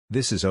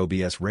This is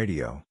OBS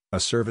Radio, a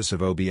service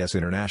of OBS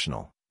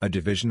International, a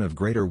division of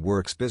Greater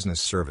Works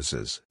Business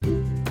Services.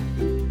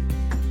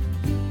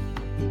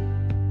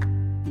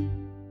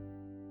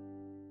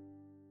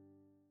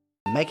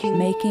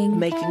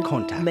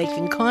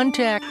 Making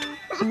contact.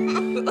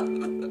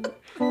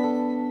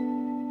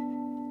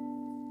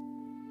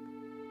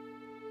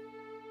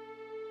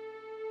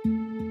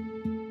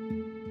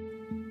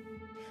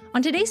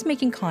 On today's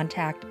Making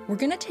Contact, we're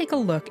going to take a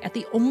look at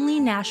the only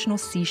national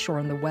seashore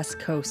on the West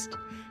Coast.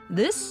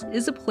 This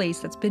is a place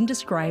that's been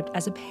described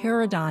as a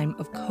paradigm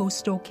of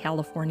coastal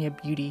California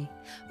beauty,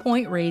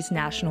 Point Reyes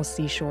National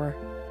Seashore.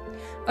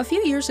 A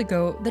few years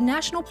ago, the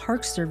National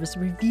Park Service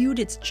reviewed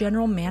its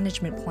general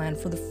management plan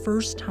for the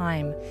first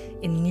time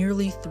in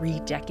nearly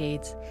 3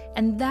 decades,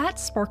 and that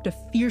sparked a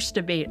fierce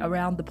debate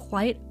around the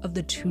plight of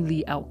the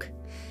Tule elk.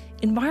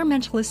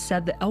 Environmentalists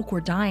said the elk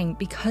were dying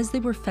because they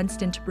were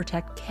fenced in to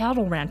protect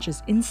cattle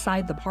ranches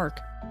inside the park.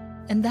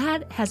 And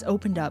that has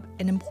opened up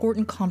an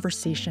important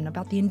conversation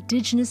about the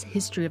indigenous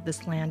history of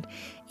this land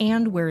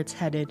and where it's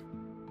headed.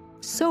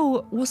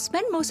 So we'll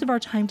spend most of our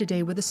time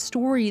today with a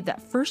story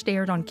that first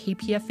aired on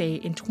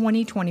KPFA in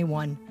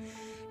 2021.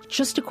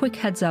 Just a quick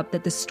heads up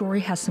that this story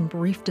has some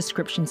brief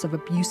descriptions of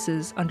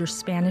abuses under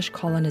Spanish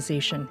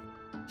colonization.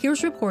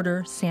 Here's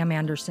reporter Sam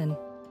Anderson.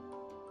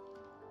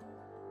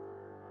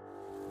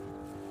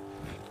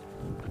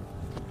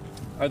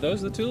 Are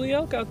those the Tule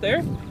elk out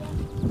there?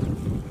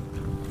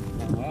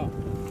 Oh, wow.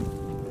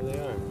 There they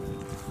are.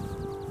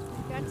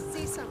 Got to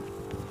see some.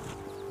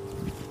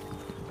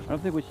 I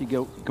don't think we should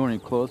go any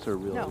closer,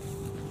 really.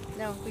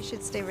 No, we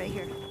should stay right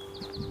here.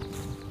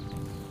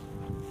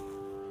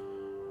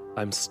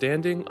 I'm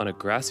standing on a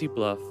grassy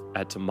bluff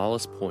at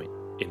Tamales Point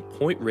in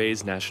Point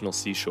Reyes National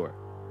Seashore.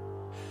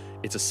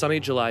 It's a sunny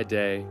July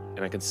day,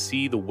 and I can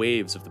see the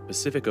waves of the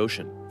Pacific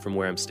Ocean from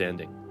where I'm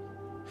standing.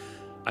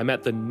 I'm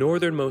at the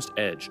northernmost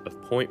edge of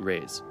Point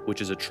Reyes,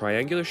 which is a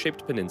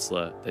triangular-shaped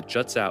peninsula that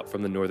juts out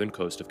from the northern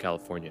coast of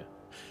California,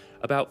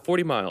 about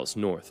 40 miles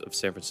north of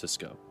San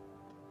Francisco.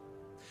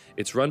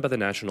 It's run by the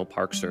National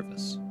Park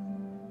Service.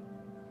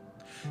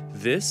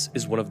 This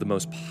is one of the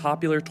most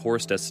popular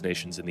tourist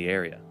destinations in the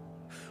area.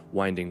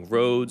 Winding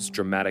roads,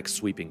 dramatic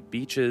sweeping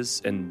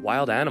beaches, and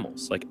wild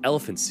animals like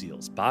elephant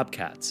seals,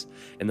 bobcats,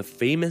 and the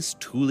famous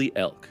Tule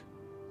elk.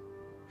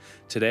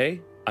 Today,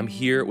 I'm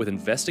here with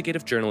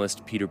investigative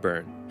journalist Peter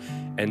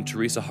Byrne and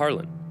Teresa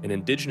Harlan, an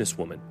indigenous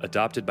woman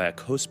adopted by a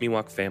Coast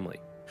Miwok family,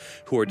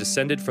 who are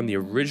descended from the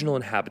original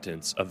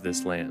inhabitants of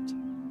this land.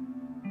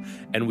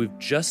 And we've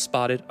just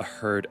spotted a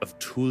herd of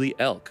Tule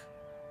elk.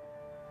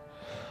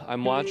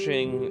 I'm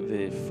watching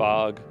the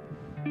fog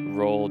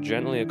roll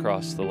gently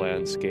across the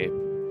landscape,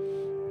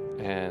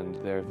 and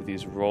there are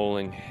these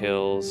rolling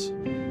hills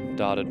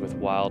dotted with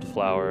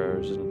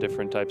wildflowers and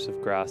different types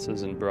of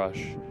grasses and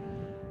brush,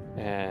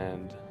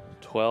 and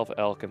 12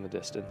 elk in the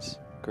distance,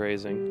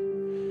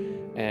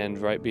 grazing, and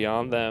right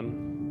beyond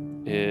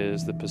them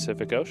is the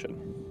Pacific Ocean.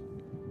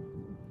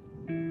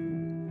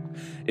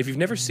 If you've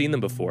never seen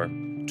them before,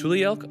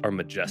 Tule elk are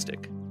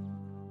majestic.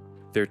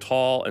 They're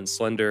tall and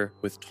slender,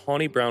 with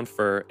tawny brown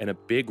fur and a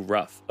big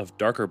ruff of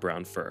darker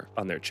brown fur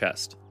on their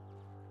chest.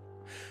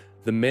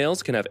 The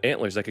males can have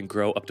antlers that can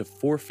grow up to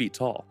 4 feet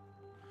tall.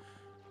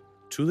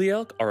 Tule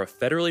elk are a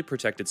federally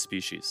protected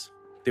species.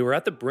 They were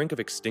at the brink of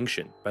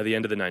extinction by the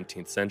end of the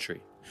 19th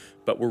century,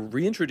 but were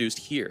reintroduced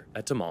here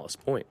at Tamales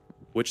Point,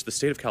 which the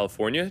state of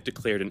California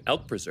declared an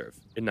elk preserve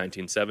in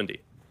 1970.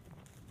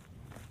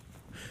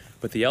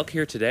 But the elk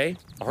here today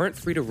aren't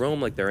free to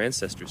roam like their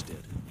ancestors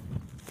did.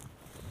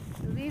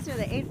 These are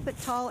the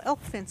 8-foot-tall elk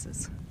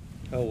fences.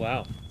 Oh,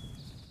 wow.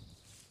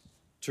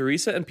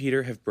 Teresa and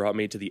Peter have brought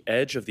me to the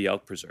edge of the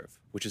elk preserve,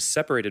 which is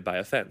separated by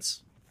a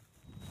fence.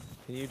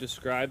 Can you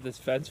describe this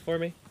fence for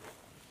me?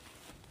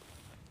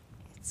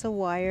 It's a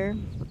wire,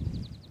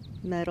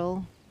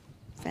 metal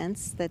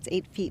fence that's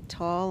 8 feet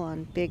tall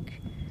on big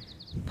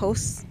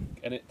posts.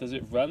 And does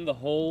it run the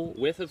whole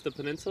width of the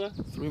peninsula?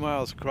 3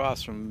 miles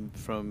across from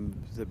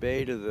the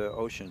bay to the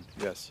ocean,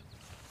 yes.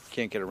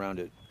 Can't get around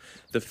it.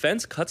 The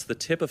fence cuts the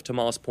tip of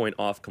Tamales Point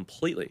off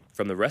completely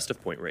from the rest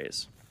of Point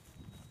Reyes.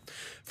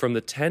 From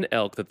the 10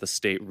 elk that the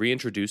state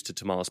reintroduced to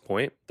Tamales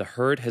Point, the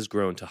herd has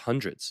grown to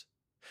hundreds.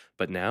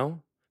 But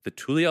now, the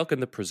Tule elk in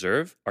the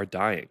preserve are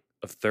dying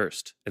of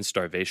thirst and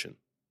starvation.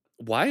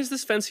 Why is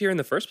this fence here in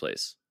the first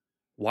place?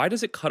 Why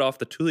does it cut off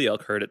the Tule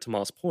elk herd at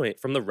Tamales Point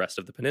from the rest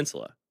of the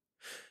peninsula?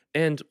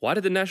 And why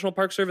did the National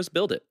Park Service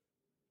build it?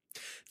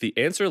 The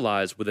answer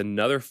lies with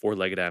another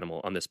 4-legged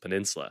animal on this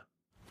peninsula.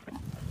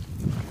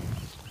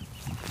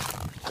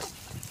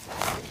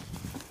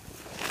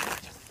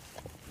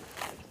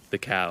 The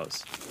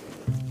cows.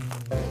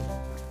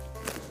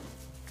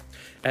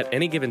 At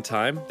any given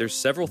time, there's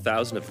several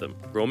thousand of them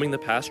roaming the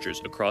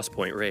pastures across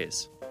Point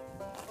Reyes.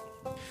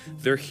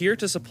 They're here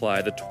to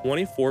supply the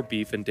 24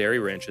 beef and dairy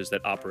ranches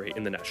that operate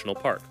in the national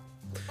park.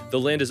 The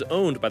land is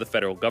owned by the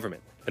federal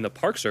government, and the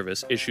Park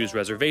Service issues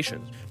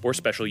reservations or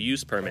special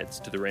use permits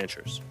to the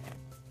ranchers.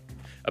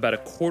 About a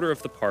quarter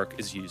of the park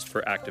is used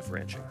for active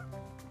ranching.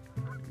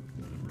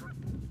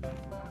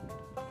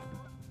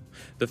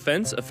 The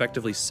fence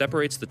effectively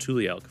separates the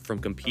Tule elk from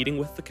competing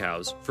with the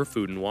cows for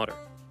food and water.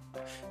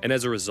 And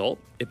as a result,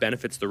 it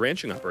benefits the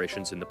ranching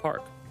operations in the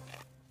park.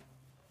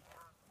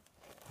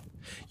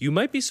 You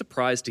might be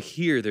surprised to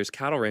hear there's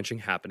cattle ranching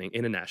happening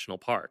in a national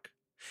park.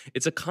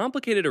 It's a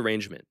complicated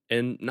arrangement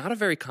and not a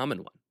very common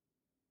one.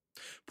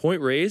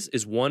 Point Reyes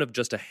is one of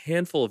just a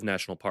handful of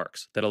national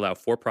parks that allow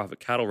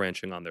for-profit cattle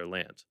ranching on their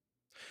land.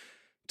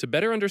 To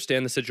better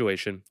understand the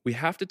situation, we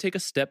have to take a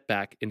step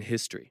back in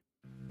history.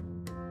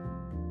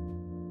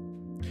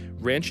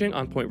 Ranching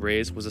on Point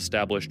Reyes was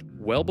established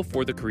well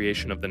before the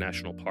creation of the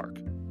national park.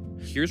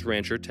 Here's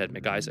rancher Ted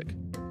McIsaac.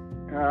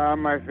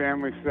 My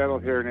family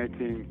settled here in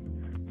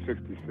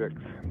 1866.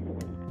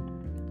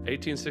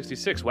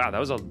 1866. Wow, that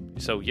was a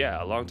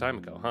long time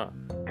ago, huh?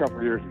 A couple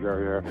of years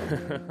ago,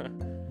 yeah.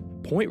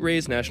 Point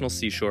Reyes National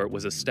Seashore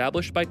was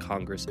established by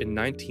Congress in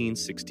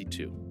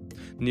 1962,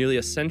 nearly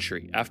a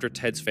century after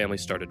Ted's family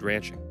started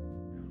ranching.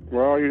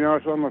 Well,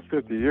 it's almost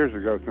 50 years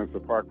ago since the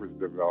park was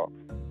developed.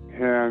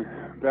 And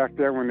back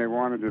then when they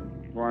wanted to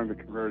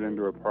convert it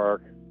into a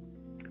park,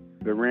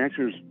 the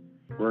ranchers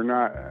were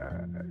not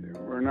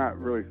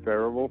really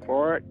favorable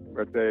for it,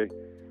 but they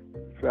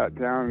sat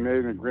down and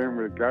made an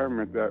agreement with the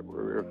government that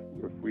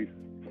if we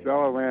sell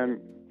our land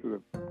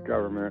to the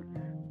government,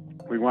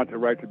 we want the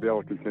right to be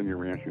able to continue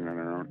ranching on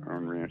our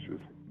own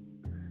ranches.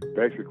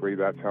 Basically,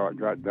 that's how it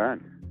got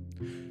done.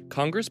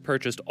 Congress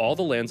purchased all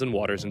the lands and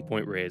waters in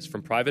Point Reyes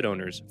from private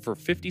owners for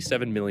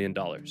 $57 million.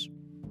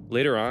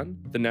 Later on,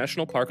 the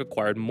national park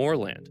acquired more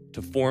land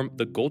to form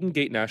the Golden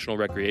Gate National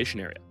Recreation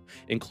Area,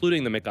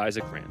 including the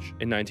McIsaac Ranch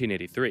in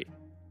 1983.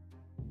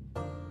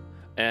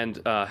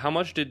 And how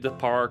much did the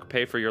park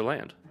pay for your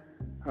land?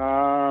 It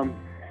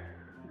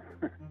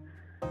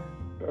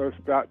was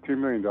about $2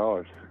 million.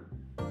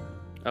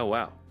 Oh,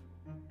 wow.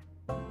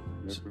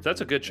 That's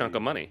a good chunk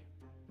of money.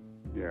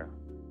 Yeah.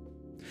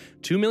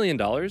 $2 million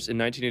in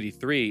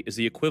 1983 is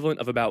the equivalent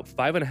of about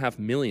 $5.5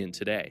 million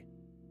today.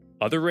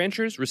 Other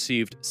ranchers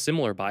received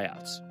similar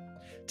buyouts.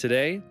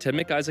 Today, Ted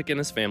McIsaac and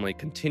his family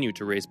continue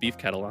to raise beef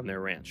cattle on their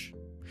ranch,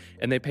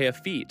 and they pay a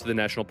fee to the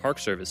National Park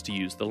Service to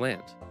use the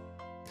land.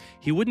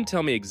 He wouldn't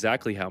tell me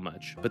exactly how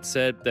much, but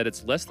said that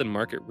it's less than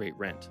market rate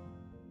rent.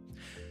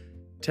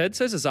 Ted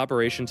says his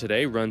operation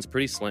today runs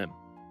pretty slim.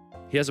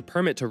 He has a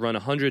permit to run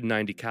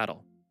 190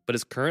 cattle, but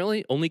is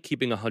currently only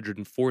keeping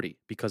 140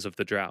 because of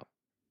the drought.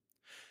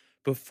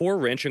 Before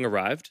ranching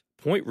arrived,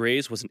 Point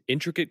Reyes was an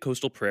intricate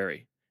coastal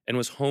prairie and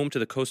was home to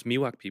the Coast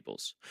Miwok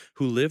peoples,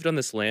 who lived on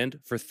this land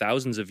for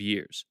thousands of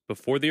years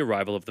before the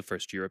arrival of the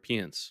first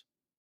Europeans.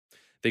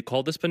 They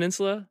called this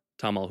peninsula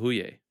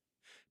Tamalhuye.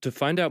 To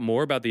find out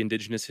more about the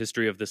indigenous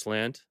history of this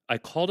land, I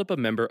called up a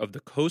member of the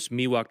Coast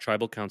Miwok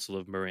Tribal Council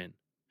of Marin,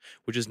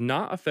 which is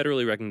not a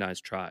federally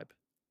recognized tribe.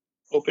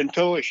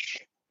 Opentoish,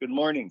 good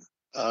morning.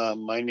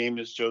 My name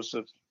is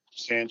Joseph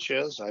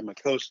Sanchez. I'm a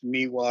Coast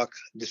Miwok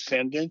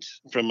descendant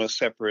from a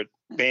separate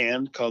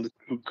band called the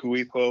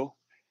Kukuipo.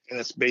 And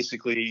it's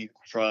basically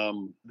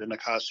from the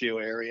Nicasio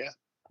area.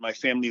 My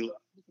family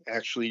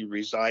actually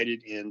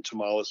resided in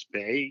Tomales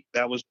Bay.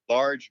 That was a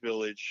large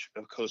village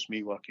of Coast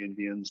Miwok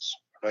Indians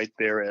right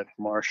there at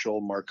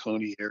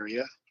Marshall-Marconi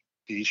area,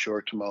 the East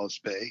Shore, Tomales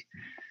Bay.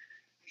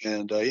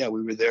 And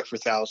we were there for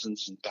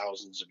thousands and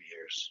thousands of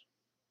years.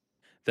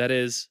 That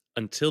is,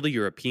 until the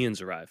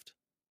Europeans arrived.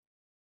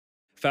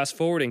 Fast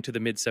forwarding to the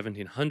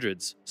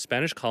mid-1700s,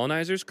 Spanish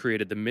colonizers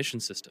created the mission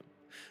system,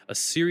 a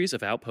series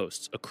of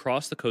outposts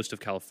across the coast of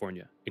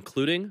California,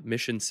 including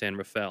Mission San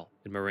Rafael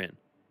in Marin.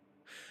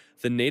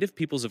 The native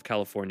peoples of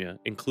California,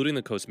 including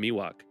the Coast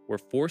Miwok, were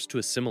forced to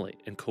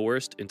assimilate and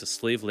coerced into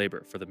slave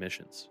labor for the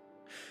missions.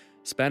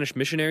 Spanish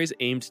missionaries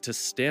aimed to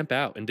stamp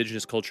out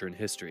indigenous culture and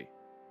history.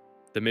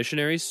 The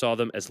missionaries saw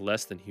them as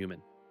less than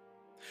human.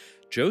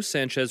 Joe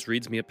Sanchez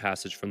reads me a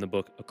passage from the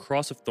book A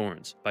Cross of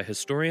Thorns by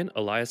historian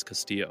Elias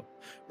Castillo,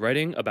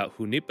 writing about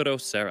Junipero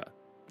Serra,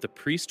 the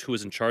priest who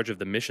was in charge of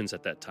the missions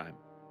at that time.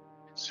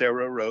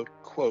 Serra wrote,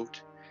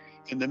 quote,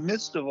 "In the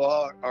midst of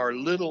all our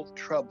little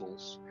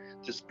troubles,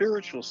 the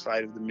spiritual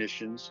side of the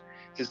missions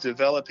is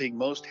developing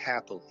most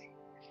happily.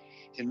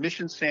 In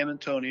Mission San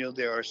Antonio,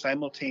 there are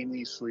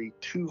simultaneously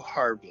 2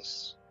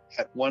 harvests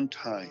at one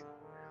time,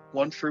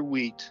 one for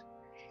wheat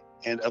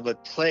and of a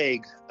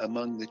plague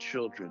among the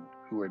children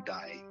who are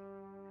dying."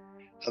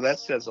 Now that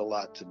says a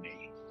lot to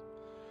me.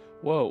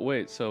 Whoa,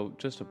 wait, so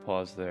just to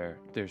pause there.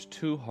 There's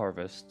 2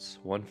 harvests,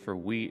 one for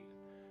wheat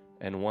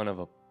and one of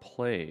a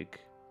plague.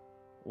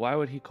 Why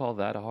would he call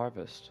that a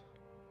harvest?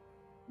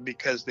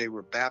 Because they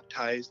were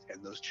baptized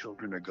and those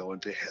children are going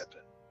to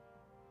heaven.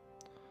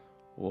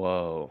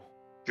 Whoa.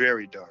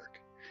 Very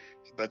dark.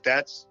 But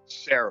that's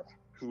Sarah,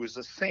 who is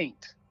a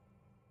saint.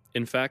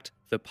 In fact,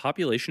 the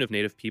population of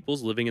native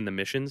peoples living in the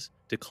missions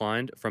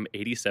declined from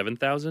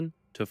 87,000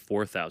 to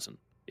 4,000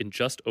 in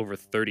just over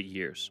 30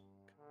 years.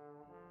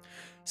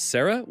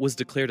 Serra was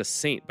declared a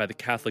saint by the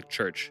Catholic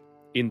Church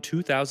in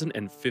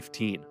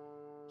 2015.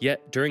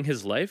 Yet, during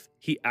his life,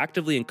 he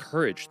actively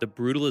encouraged the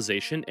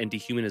brutalization and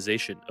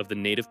dehumanization of the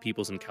native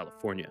peoples in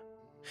California.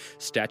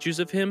 Statues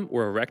of him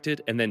were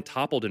erected and then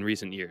toppled in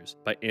recent years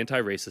by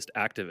anti-racist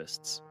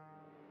activists.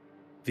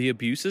 The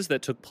abuses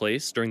that took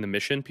place during the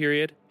mission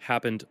period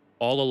happened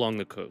all along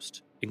the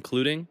coast,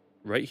 including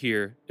right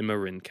here in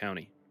Marin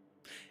County.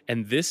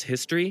 And this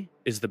history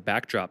is the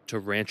backdrop to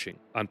ranching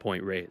on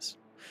Point Reyes,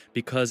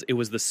 because it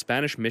was the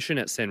Spanish mission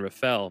at San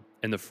Rafael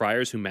and the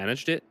friars who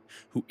managed it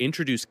who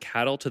introduced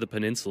cattle to the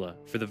peninsula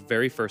for the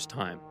very first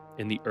time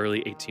in the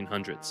early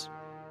 1800s.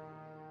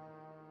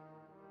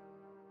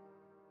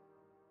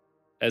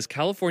 As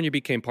California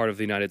became part of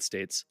the United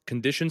States,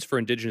 conditions for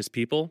indigenous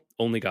people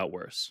only got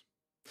worse.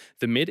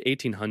 The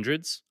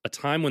mid-1800s, a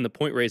time when the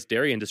Point Reyes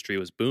dairy industry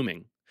was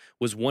booming,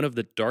 was one of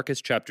the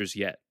darkest chapters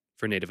yet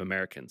for Native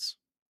Americans.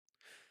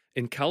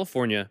 In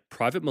California,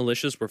 private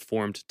militias were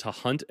formed to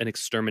hunt and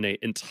exterminate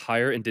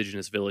entire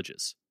indigenous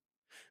villages.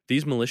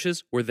 These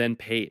militias were then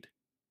paid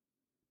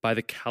by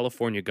the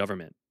California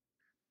government.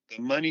 The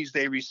monies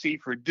they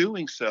received for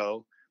doing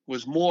so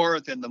was more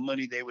than the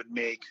money they would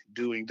make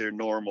doing their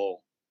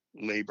normal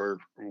labor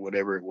or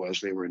whatever it was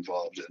they were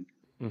involved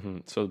in. Mm-hmm.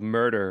 So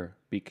murder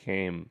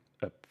became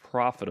a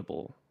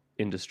profitable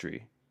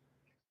industry.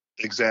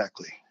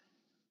 Exactly.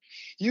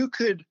 You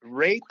could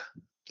rape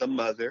the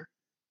mother,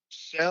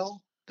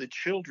 sell the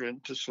children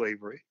to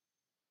slavery,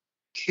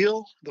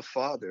 kill the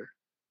father,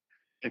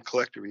 and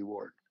collect a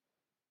reward.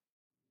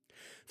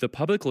 The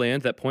public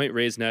land that Point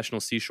Reyes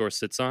National Seashore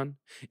sits on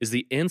is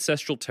the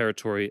ancestral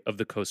territory of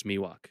the Coast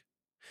Miwok.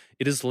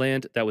 It is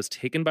land that was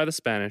taken by the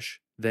Spanish,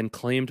 then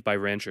claimed by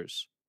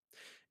ranchers.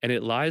 And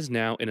it lies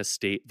now in a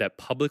state that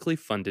publicly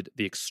funded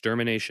the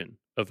extermination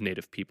of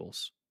Native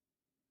peoples.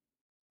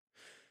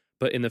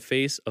 But in the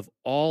face of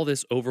all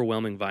this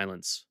overwhelming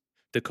violence,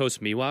 the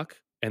Coast Miwok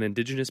and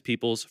indigenous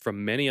peoples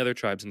from many other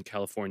tribes in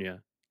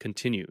California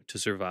continue to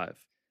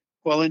survive.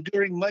 While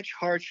enduring much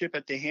hardship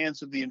at the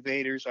hands of the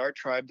invaders, our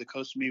tribe, the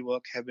Coast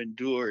Miwok, have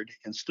endured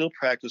and still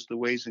practice the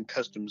ways and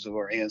customs of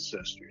our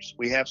ancestors.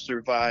 We have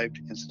survived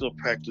and still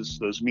practice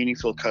those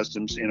meaningful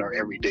customs in our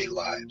everyday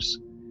lives.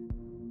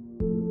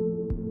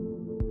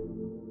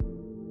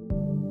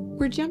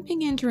 We're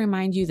jumping in to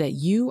remind you that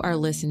you are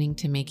listening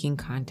to Making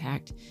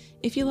Contact.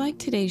 If you like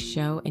today's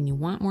show and you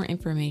want more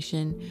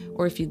information,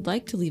 or if you'd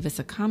like to leave us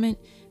a comment,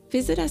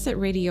 visit us at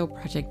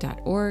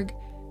radioproject.org.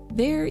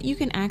 There, you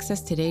can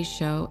access today's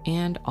show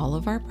and all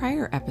of our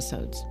prior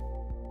episodes.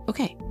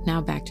 Okay,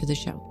 now back to the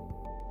show.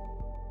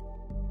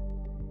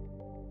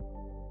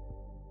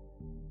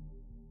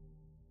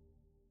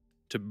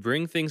 To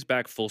bring things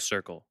back full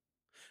circle,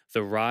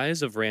 the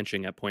rise of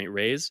ranching at Point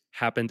Reyes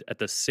happened at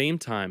the same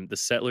time the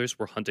settlers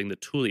were hunting the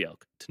tule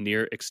elk to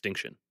near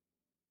extinction.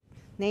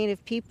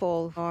 Native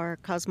people, our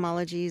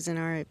cosmologies and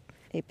our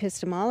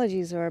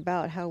epistemologies are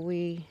about how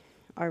we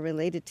are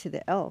related to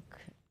the elk.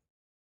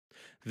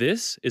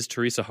 This is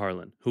Teresa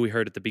Harlan, who we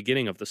heard at the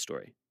beginning of the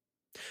story.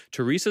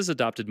 Teresa's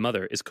adopted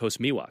mother is Coast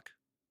Miwok.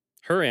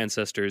 Her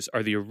ancestors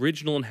are the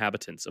original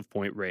inhabitants of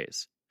Point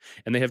Reyes,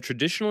 and they have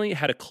traditionally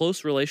had a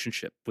close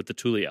relationship with the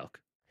tule elk.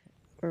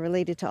 We're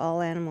related to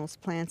all animals,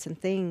 plants, and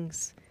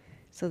things.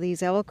 So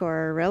these elk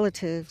are our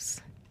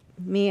relatives.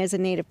 Me as a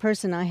Native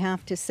person, I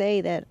have to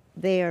say that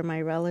they are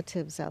my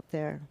relatives out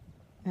there.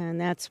 And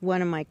that's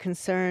one of my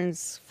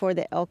concerns for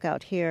the elk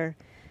out here,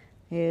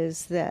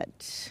 is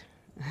that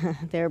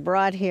they're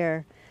brought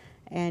here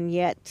and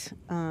yet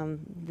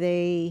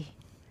they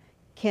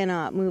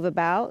cannot move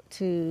about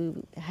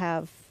to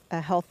have a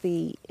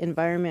healthy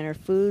environment or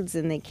foods,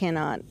 and they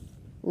cannot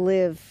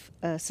live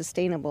a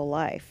sustainable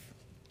life.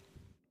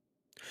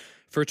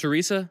 For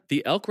Teresa,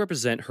 the elk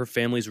represent her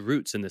family's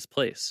roots in this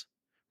place,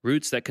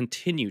 roots that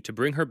continue to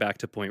bring her back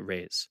to Point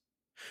Reyes.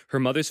 Her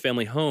mother's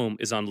family home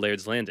is on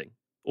Laird's Landing,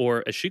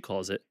 or as she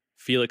calls it,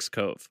 Felix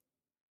Cove.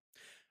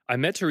 I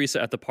met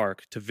Teresa at the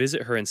park to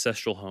visit her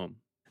ancestral home.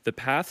 The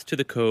path to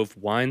the cove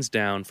winds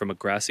down from a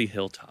grassy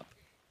hilltop.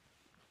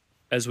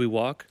 As we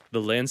walk,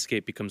 the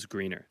landscape becomes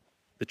greener.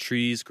 The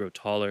trees grow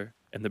taller,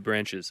 and the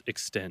branches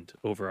extend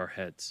over our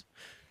heads,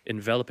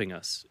 enveloping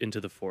us into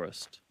the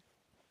forest.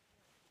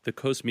 The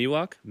Coast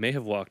Miwok may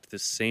have walked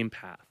this same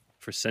path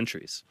for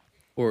centuries,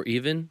 or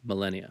even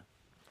millennia.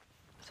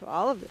 So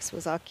all of this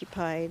was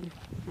occupied.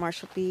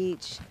 Marshall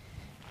Beach,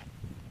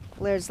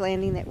 Laird's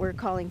Landing that we're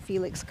calling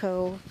Felix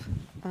Cove,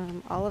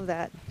 all of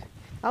that.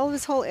 All of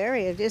this whole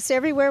area, just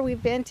everywhere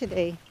we've been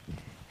today.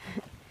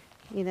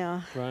 You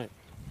know, Right.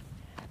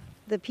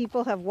 The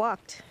people have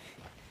walked,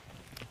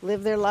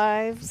 lived their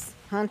lives,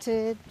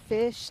 hunted,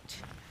 fished,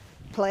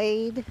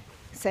 played,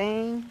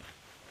 sang,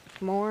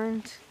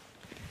 mourned,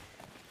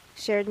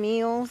 shared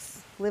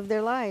meals, lived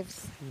their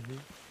lives. Mm-hmm.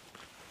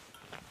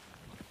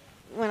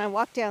 When I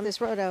walk down this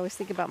road, I always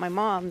think about my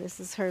mom. This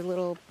is her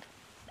little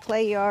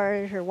play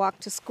yard, her walk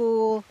to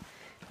school,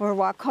 or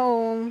walk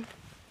home,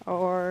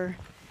 or,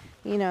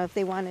 you know, if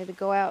they wanted to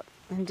go out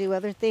and do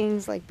other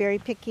things like berry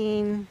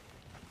picking,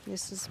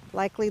 this is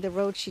likely the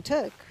road she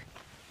took.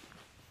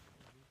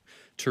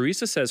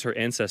 Teresa says her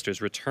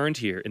ancestors returned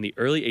here in the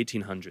early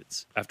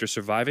 1800s after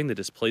surviving the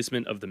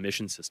displacement of the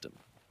mission system.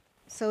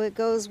 So it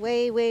goes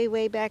way, way,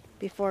 way back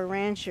before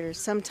ranchers,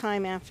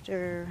 sometime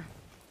after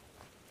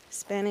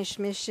Spanish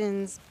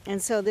missions,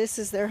 and so this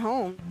is their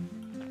home.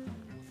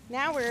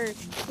 Now we're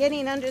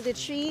getting under the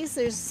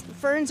trees.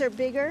 Ferns are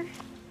bigger,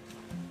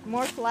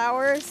 more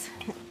flowers,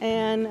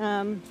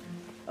 and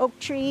oak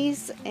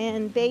trees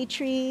and bay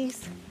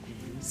trees.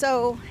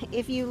 So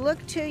if you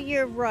look to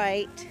your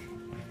right,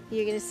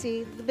 you're going to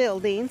see the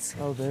buildings.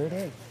 Oh, there it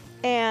is.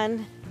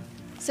 And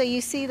so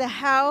you see the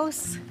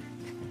house,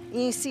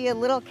 and you see a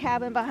little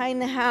cabin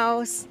behind the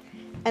house,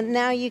 and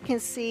now you can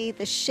see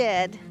the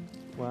shed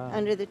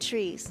under the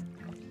trees.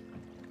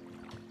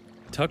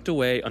 Tucked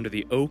away under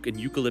the oak and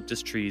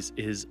eucalyptus trees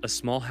is a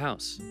small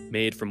house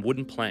made from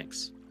wooden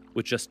planks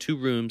with just 2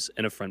 rooms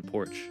and a front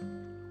porch.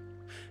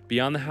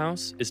 Beyond the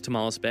house is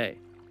Tomales Bay.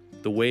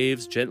 The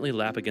waves gently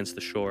lap against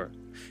the shore,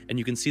 and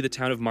you can see the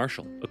town of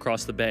Marshall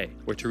across the bay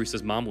where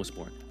Teresa's mom was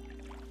born.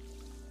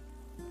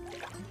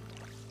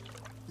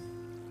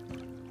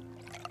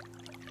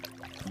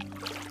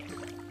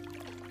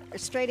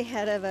 Straight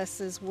ahead of us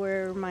is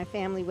where my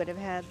family would have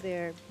had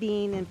their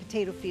bean and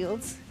potato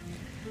fields.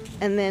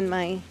 And then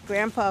my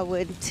grandpa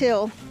would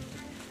till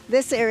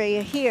this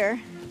area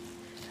here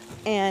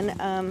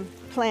and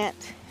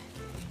plant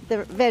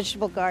the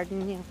vegetable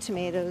garden,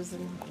 tomatoes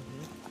and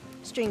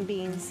string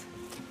beans.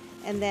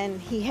 And then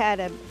he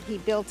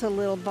built a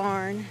little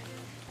barn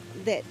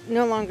that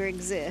no longer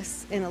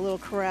exists, in a little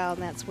corral,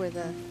 and that's where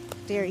the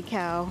dairy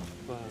cow.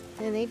 Wow.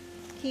 And they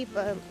keep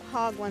a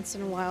hog once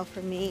in a while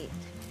for meat.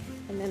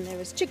 And then there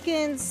was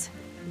chickens,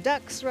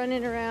 ducks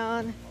running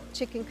around,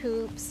 chicken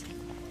coops.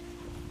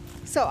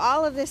 So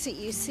all of this that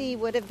you see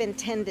would have been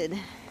tended.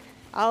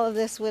 All of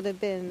this would have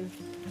been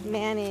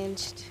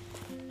managed.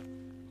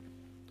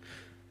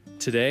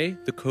 Today,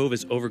 the cove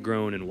is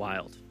overgrown and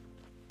wild.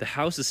 The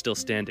house is still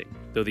standing,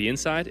 though the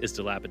inside is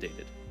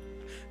dilapidated.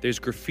 There's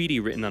graffiti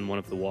written on one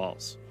of the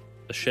walls.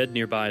 A shed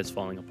nearby is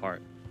falling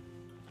apart.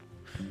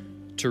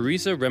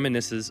 Teresa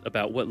reminisces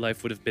about what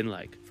life would have been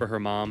like for her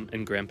mom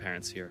and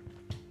grandparents here.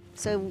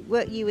 So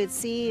what you would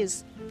see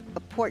is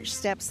porch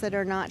steps that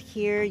are not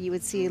here. You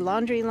would see a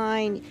laundry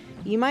line.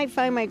 You might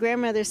find my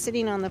grandmother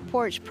sitting on the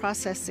porch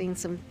processing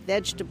some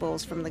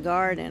vegetables from the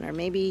garden, or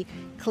maybe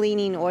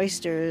cleaning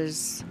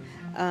oysters.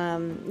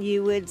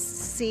 You would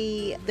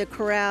see the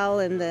corral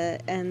and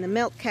the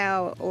milk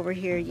cow over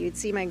here. You'd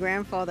see my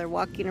grandfather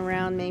walking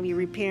around, maybe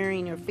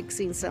repairing or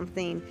fixing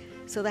something.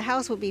 So the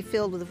house would be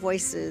filled with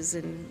voices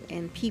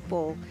and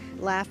people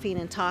laughing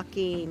and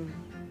talking.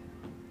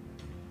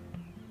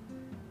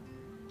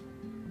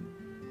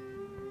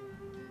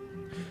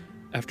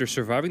 After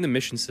surviving the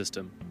mission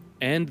system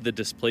and the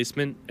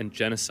displacement and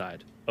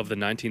genocide of the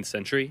 19th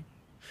century,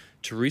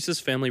 Teresa's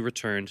family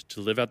returned to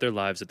live out their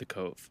lives at the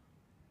cove.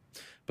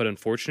 But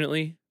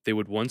unfortunately, they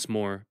would once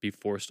more be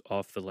forced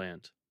off the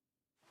land.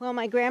 Well,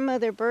 my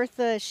grandmother,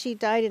 Bertha, she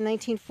died in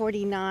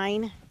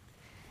 1949.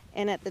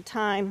 And at the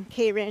time,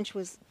 K Ranch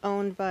was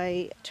owned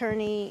by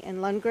Turney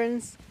and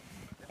Lundgrens.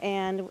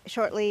 And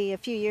shortly, a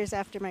few years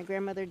after my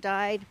grandmother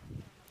died,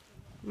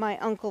 my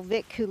Uncle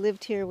Vic, who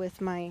lived here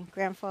with my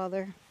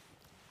grandfather,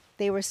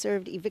 they were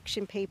served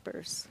eviction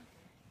papers.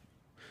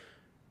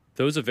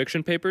 Those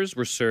eviction papers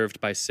were served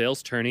by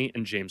Sales Turney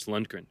and James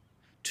Lundgren,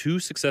 2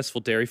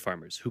 successful dairy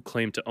farmers who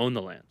claimed to own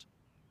the land.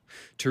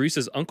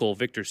 Teresa's uncle,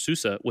 Victor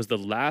Sousa, was the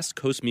last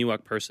Coast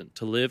Miwok person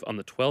to live on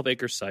the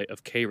 12-acre site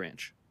of K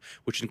Ranch,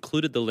 which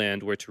included the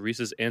land where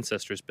Teresa's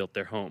ancestors built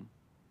their home.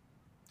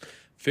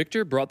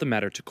 Victor brought the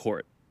matter to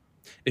court.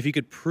 If he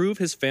could prove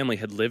his family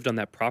had lived on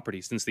that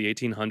property since the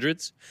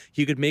 1800s,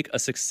 he could make a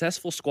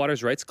successful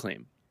squatters' rights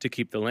claim to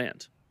keep the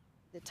land.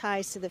 The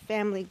ties to the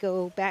family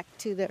go back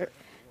to the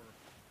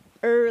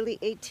early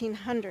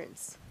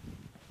 1800s.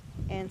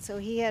 And so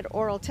he had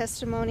oral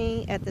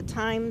testimony. At the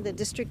time, the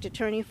district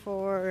attorney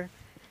for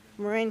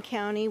Marin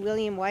County,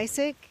 William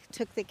Wysick,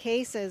 took the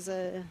case as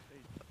a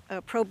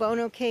pro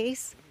bono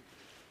case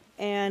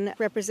and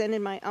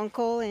represented my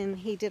uncle, and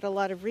he did a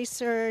lot of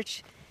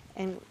research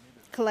and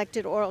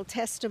collected oral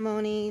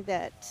testimony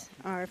that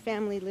our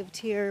family lived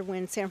here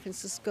when San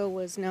Francisco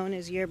was known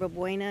as Yerba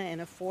Buena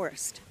and a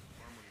forest.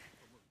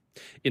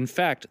 In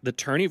fact, the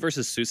Turney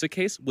versus Sousa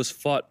case was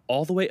fought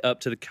all the way up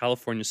to the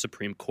California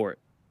Supreme Court.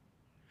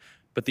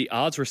 But the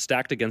odds were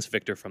stacked against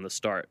Victor from the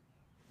start.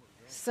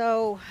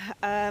 So,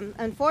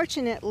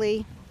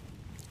 unfortunately,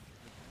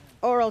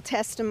 oral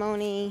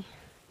testimony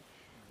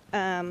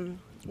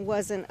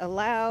wasn't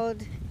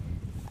allowed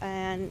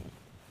and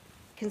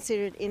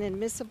considered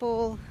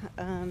inadmissible.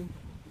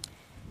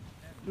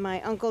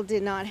 My uncle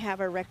did not have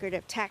a record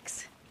of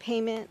tax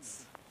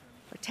payments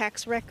or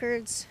tax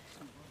records.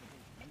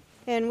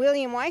 And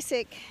William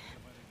Wysick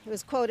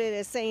was quoted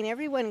as saying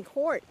everyone in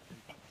court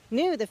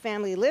knew the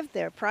family lived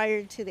there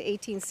prior to the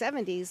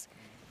 1870s,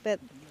 but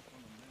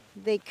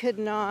they could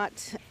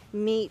not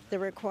meet the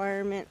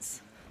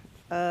requirements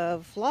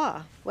of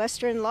law,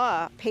 Western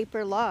law,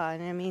 paper law.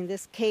 And I mean,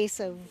 this case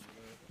of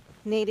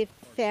Native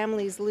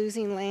families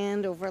losing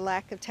land over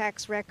lack of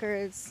tax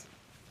records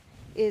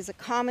is a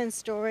common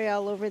story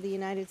all over the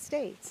United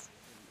States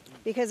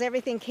because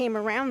everything came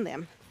around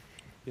them,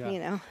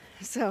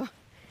 So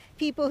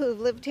people who've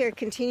lived here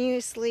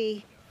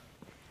continuously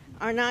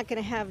are not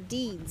going to have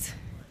deeds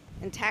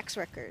and tax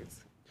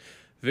records.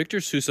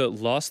 Victor Sousa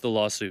lost the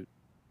lawsuit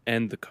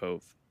and the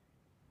cove.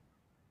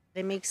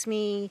 It makes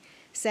me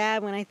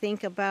sad when I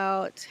think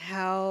about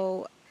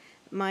how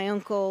my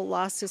uncle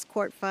lost his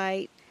court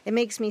fight. It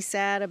makes me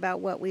sad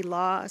about what we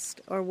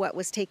lost or what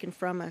was taken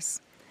from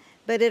us.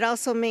 But it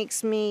also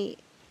makes me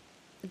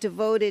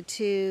devoted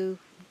to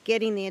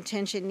getting the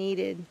attention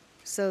needed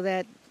so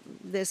that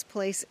this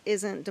place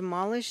isn't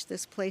demolished,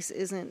 this place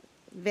isn't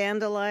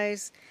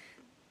vandalized.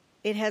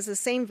 It has the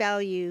same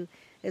value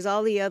as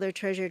all the other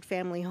treasured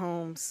family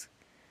homes,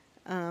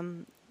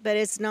 but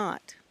it's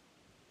not.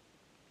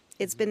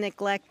 It's been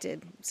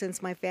neglected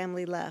since my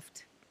family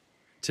left.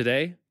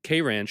 Today,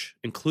 K Ranch,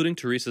 including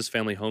Teresa's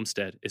family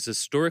homestead, is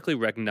historically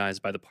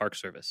recognized by the Park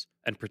Service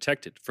and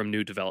protected from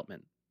new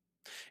development.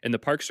 And the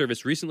Park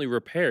Service recently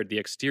repaired the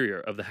exterior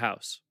of the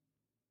house.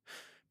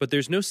 But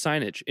there's no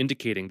signage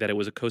indicating that it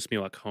was a Coast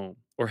Miwok home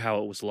or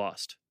how it was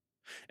lost.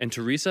 And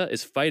Teresa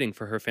is fighting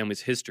for her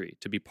family's history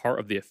to be part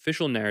of the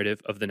official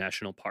narrative of the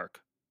national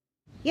park.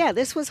 Yeah,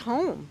 this was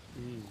home.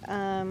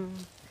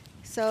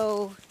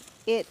 So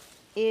it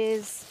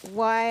is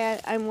why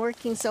I'm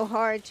working so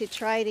hard to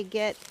try to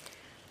get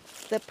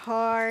the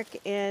park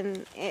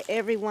and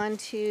everyone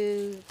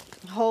to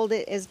hold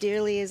it as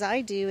dearly as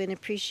I do and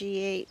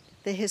appreciate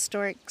the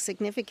historic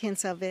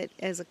significance of it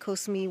as a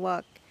Coast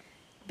Miwok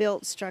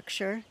built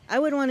structure. I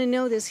would want to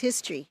know this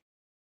history.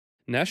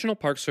 National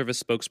Park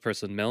Service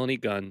spokesperson Melanie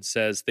Gunn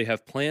says they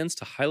have plans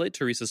to highlight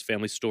Teresa's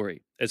family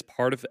story as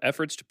part of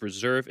efforts to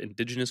preserve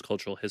Indigenous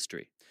cultural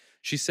history.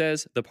 She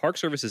says the Park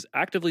Service is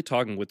actively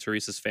talking with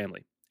Teresa's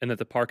family and that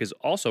the park is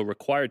also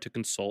required to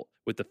consult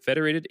with the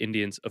Federated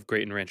Indians of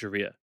Great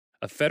Rancheria,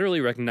 a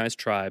federally recognized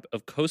tribe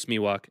of Coast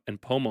Miwok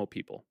and Pomo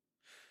people.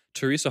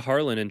 Teresa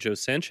Harlan and Joe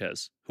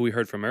Sanchez, who we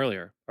heard from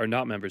earlier, are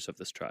not members of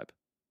this tribe.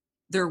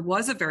 There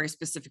was a very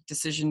specific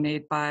decision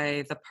made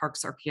by the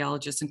park's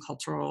archaeologist and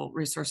cultural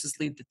resources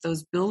lead that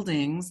those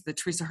buildings, the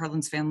Teresa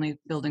Harlan's family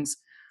buildings,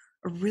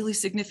 are really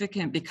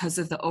significant because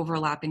of the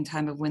overlapping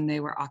time of when they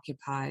were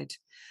occupied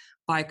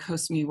by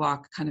Coast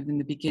Miwok, kind of in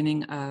the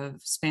beginning of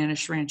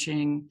Spanish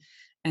ranching,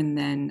 and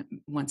then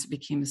once it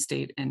became a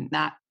state and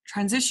that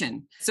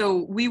transition.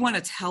 So we want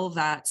to tell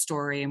that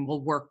story, and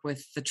we'll work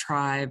with the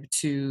tribe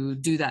to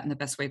do that in the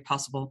best way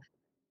possible.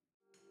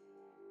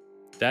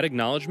 That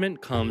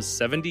acknowledgement comes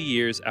 70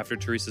 years after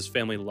Teresa's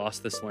family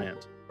lost this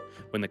land,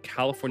 when the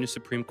California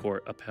Supreme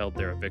Court upheld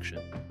their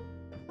eviction.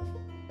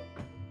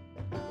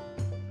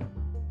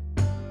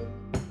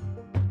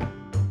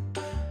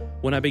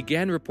 When I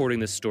began reporting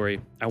this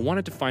story, I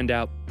wanted to find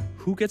out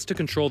who gets to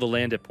control the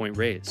land at Point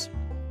Reyes,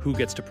 who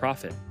gets to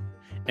profit,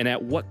 and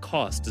at what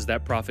cost does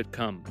that profit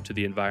come to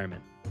the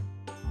environment.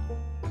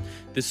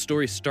 This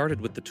story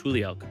started with the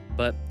Tule Elk,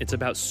 but it's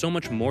about so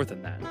much more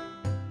than that.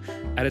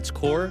 At its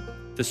core,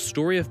 the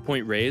story of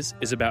Point Reyes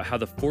is about how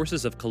the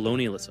forces of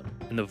colonialism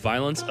and the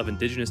violence of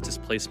Indigenous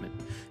displacement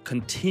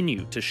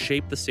continue to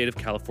shape the state of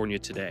California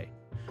today,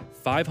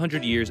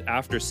 500 years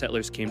after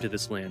settlers came to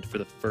this land for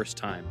the first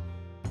time.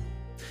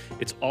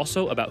 It's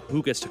also about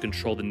who gets to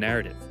control the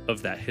narrative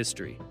of that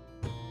history.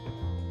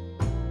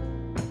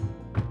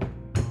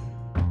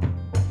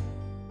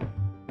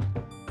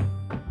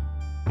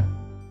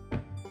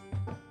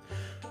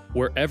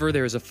 Wherever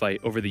there is a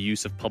fight over the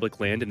use of public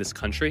land in this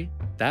country,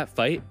 that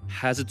fight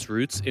has its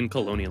roots in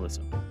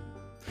colonialism.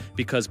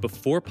 Because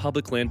before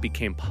public land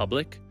became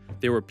public,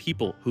 there were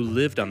people who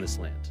lived on this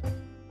land.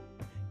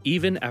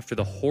 Even after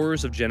the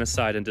horrors of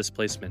genocide and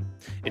displacement,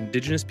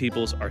 Indigenous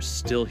peoples are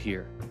still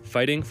here,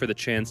 fighting for the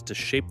chance to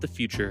shape the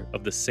future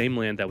of the same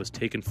land that was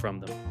taken from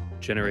them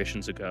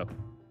generations ago.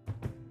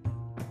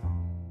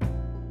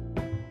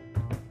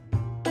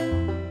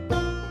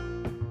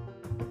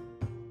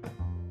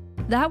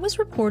 That was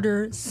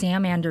reporter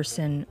Sam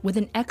Anderson with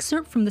an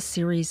excerpt from the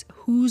series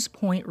Who's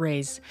Point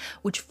Reyes,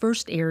 which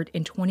first aired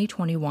in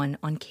 2021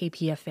 on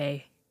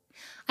KPFA.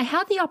 I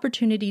had the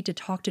opportunity to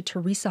talk to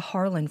Teresa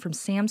Harlan from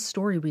Sam's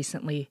story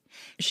recently.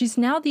 She's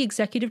now the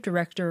executive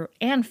director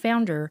and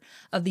founder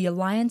of the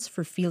Alliance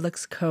for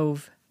Felix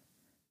Cove.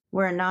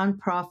 We're a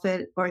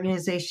nonprofit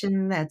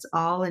organization that's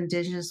all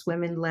Indigenous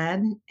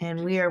women-led,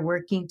 and we are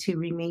working to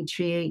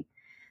rematriate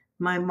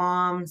my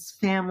mom's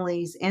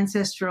family's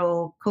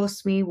ancestral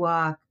Coast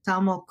Miwok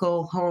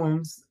Talmoko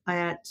homes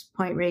at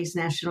Point Reyes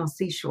National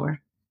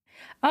Seashore.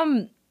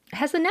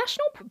 Has the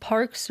National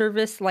Park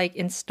Service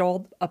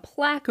installed a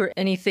plaque or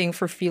anything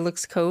for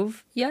Felix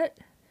Cove yet?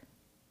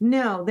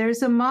 No,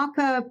 there's a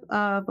mock-up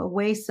of a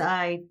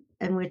wayside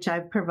in which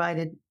I've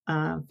provided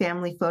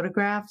family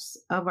photographs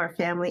of our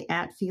family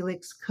at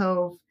Felix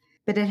Cove,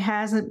 but it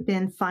hasn't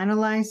been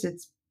finalized.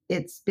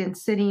 It's been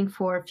sitting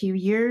for a few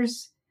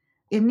years.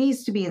 It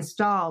needs to be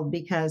installed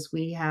because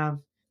we have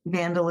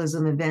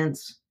vandalism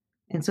events,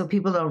 and so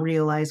people don't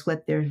realize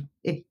what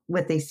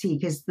they see,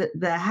 because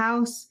the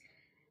house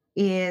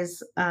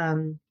is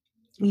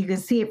you can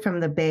see it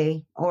from the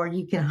bay, or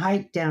you can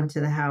hike down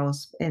to the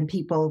house, and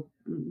people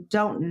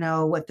don't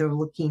know what they're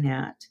looking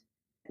at.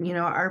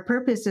 Our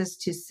purpose is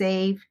to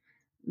save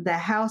the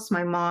house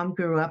my mom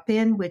grew up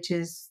in, which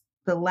is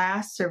the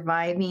last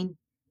surviving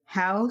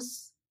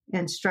house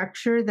and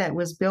structure that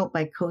was built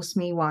by Coast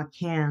Miwok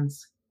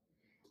hands.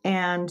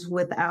 And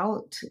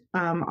without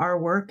our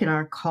work and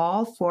our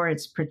call for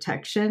its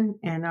protection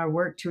and our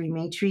work to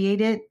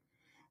rematriate it,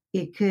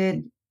 it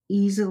could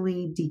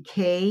easily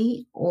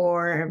decay,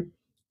 or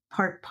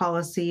park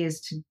policy is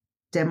to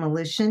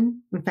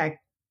demolition. In fact,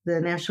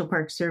 the National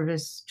Park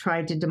Service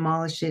tried to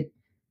demolish it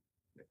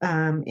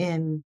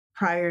in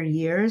prior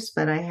years,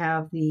 but I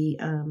have the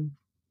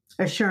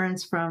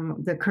assurance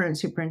from the current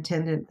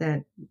superintendent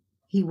that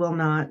he will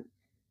not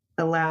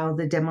allow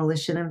the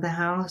demolition of the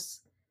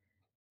house.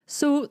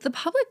 So, the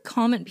public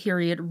comment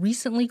period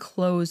recently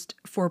closed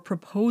for a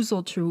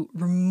proposal to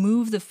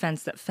remove the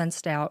fence that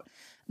fenced out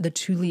the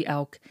Tule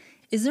elk.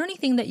 Is there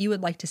anything that you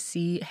would like to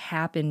see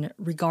happen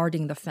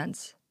regarding the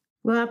fence?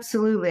 Well,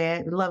 absolutely.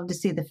 I'd love to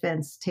see the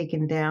fence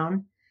taken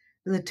down.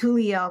 The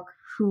Tule elk,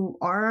 who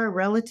are our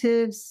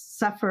relatives,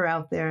 suffer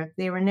out there.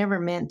 They were never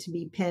meant to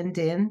be penned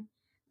in.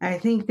 I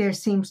think there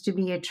seems to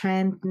be a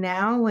trend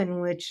now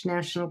in which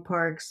national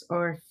parks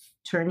are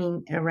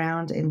turning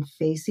around and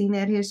facing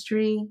that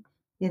history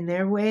in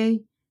their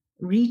way,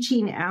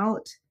 reaching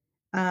out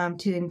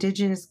to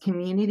indigenous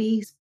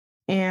communities,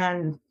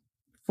 and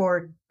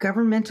for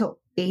governmental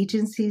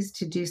agencies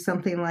to do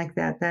something like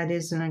that, that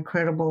is an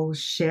incredible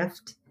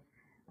shift.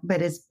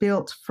 But it's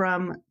built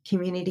from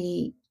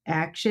community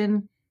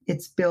action.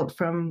 It's built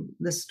from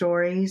the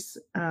stories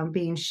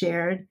being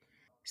shared.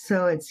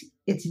 So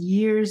it's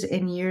years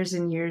and years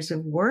and years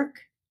of work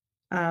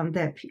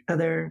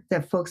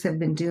that folks have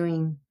been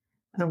doing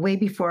way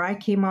before I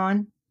came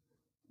on,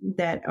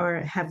 that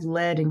have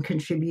led and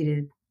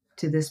contributed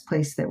to this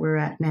place that we're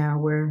at now,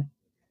 where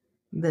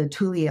the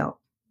Tule elk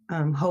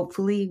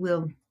hopefully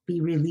will be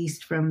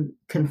released from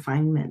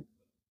confinement.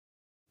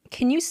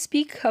 Can you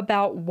speak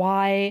about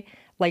why,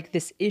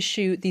 these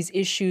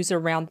issues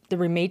around the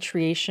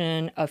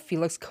rematriation of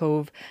Felix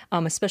Cove,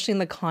 especially in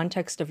the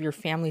context of your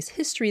family's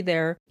history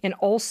there, and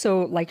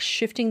also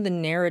shifting the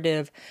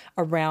narrative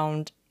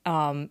around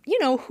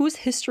whose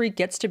history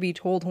gets to be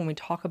told when we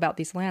talk about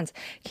these lands?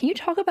 Can you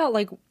talk about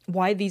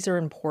why these are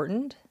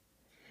important?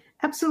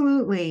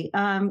 Absolutely.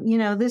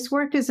 This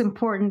work is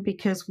important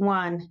because,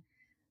 one,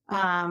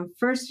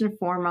 first and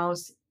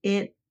foremost,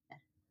 it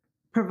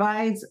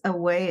provides a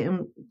way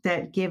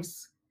that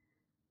gives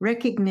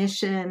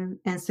recognition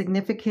and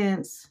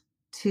significance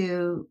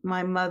to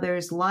my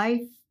mother's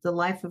life, the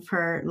lives of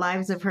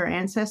her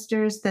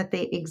ancestors, that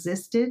they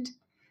existed,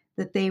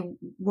 that they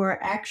were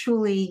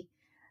actually,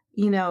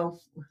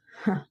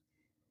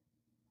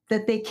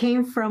 that they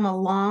came from a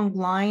long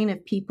line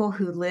of people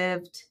who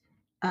lived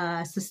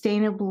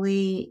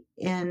sustainably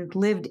and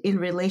lived in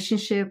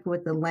relationship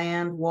with the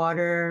land,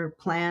 water,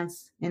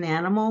 plants, and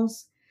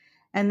animals,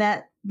 and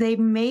that they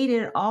made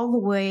it all the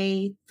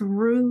way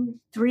through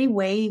 3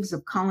 waves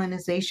of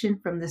colonization,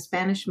 from the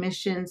Spanish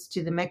missions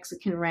to the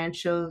Mexican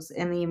ranchos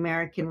and the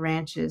American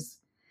ranches.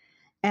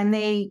 And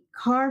they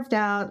carved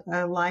out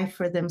a life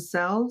for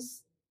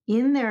themselves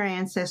in their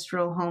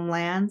ancestral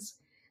homelands.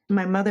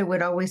 My mother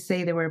would always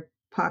say they were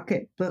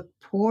pocketbook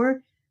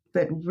poor,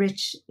 but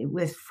rich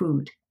with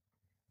food.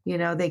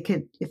 They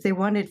could, if they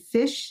wanted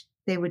fish,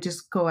 they would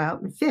just go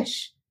out and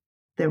fish.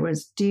 There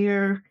was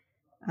deer,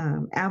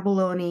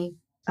 abalone,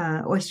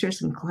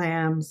 oysters and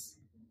clams,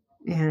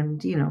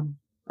 and,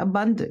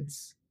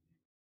 abundance.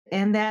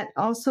 And that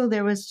also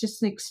there was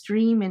just an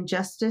extreme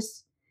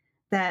injustice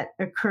that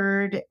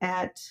occurred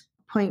at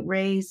Point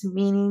Reyes,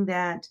 meaning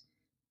that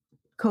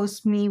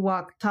Coast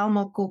Miwok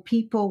Talmoko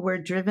people were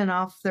driven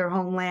off their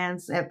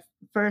homelands. At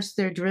first,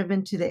 they're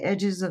driven to the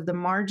edges of the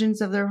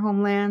margins of their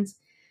homelands.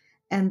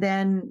 And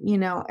then,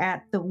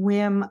 at the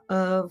whim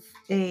of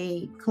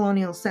a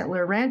colonial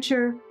settler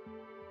rancher,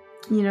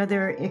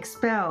 they're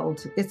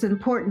expelled. It's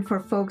important for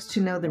folks to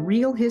know the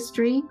real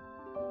history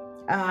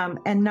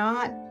and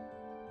not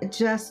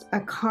just a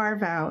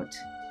carve out.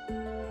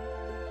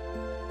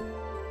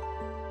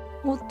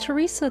 Well,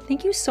 Teresa,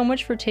 thank you so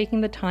much for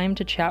taking the time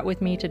to chat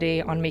with me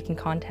today on Making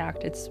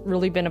Contact. It's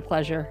really been a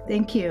pleasure.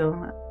 Thank you.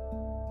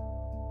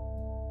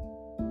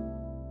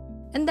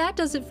 And that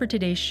does it for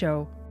today's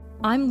show.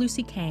 I'm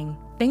Lucy Kang.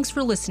 Thanks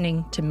for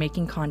listening to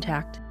Making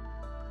Contact.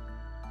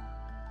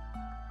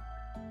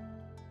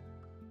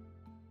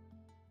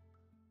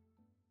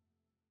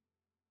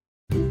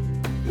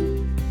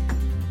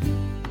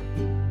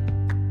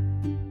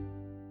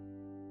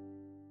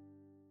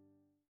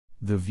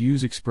 The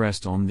views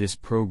expressed on this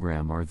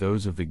program are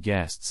those of the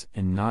guests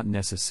and not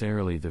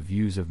necessarily the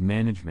views of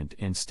management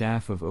and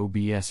staff of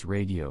OBS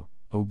Radio,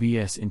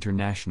 OBS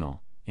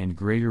International, and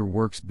Greater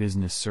Works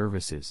Business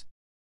Services.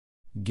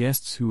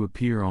 Guests who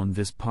appear on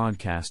this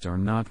podcast are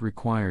not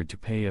required to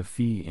pay a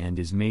fee and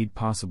is made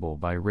possible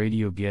by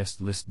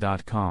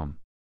radioguestlist.com.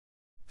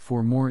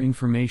 For more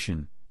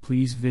information,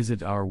 please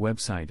visit our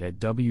website at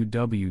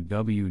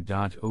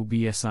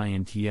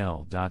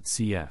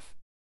www.obsintl.cf.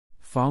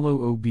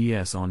 Follow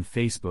OBS on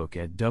Facebook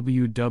at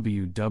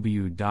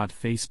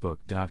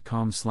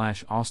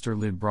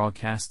www.facebook.com/Austerlid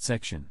Broadcast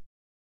Section.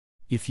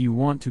 If you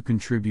want to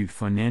contribute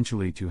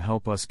financially to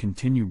help us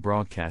continue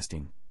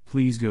broadcasting,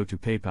 please go to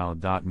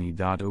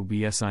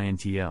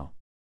paypal.me/obsintl.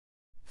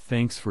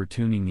 Thanks for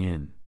tuning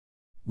in.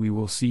 We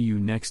will see you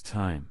next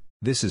time.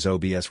 This is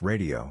OBS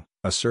Radio,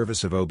 a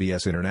service of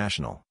OBS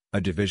International, a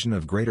division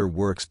of Greater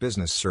Works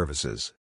Business Services.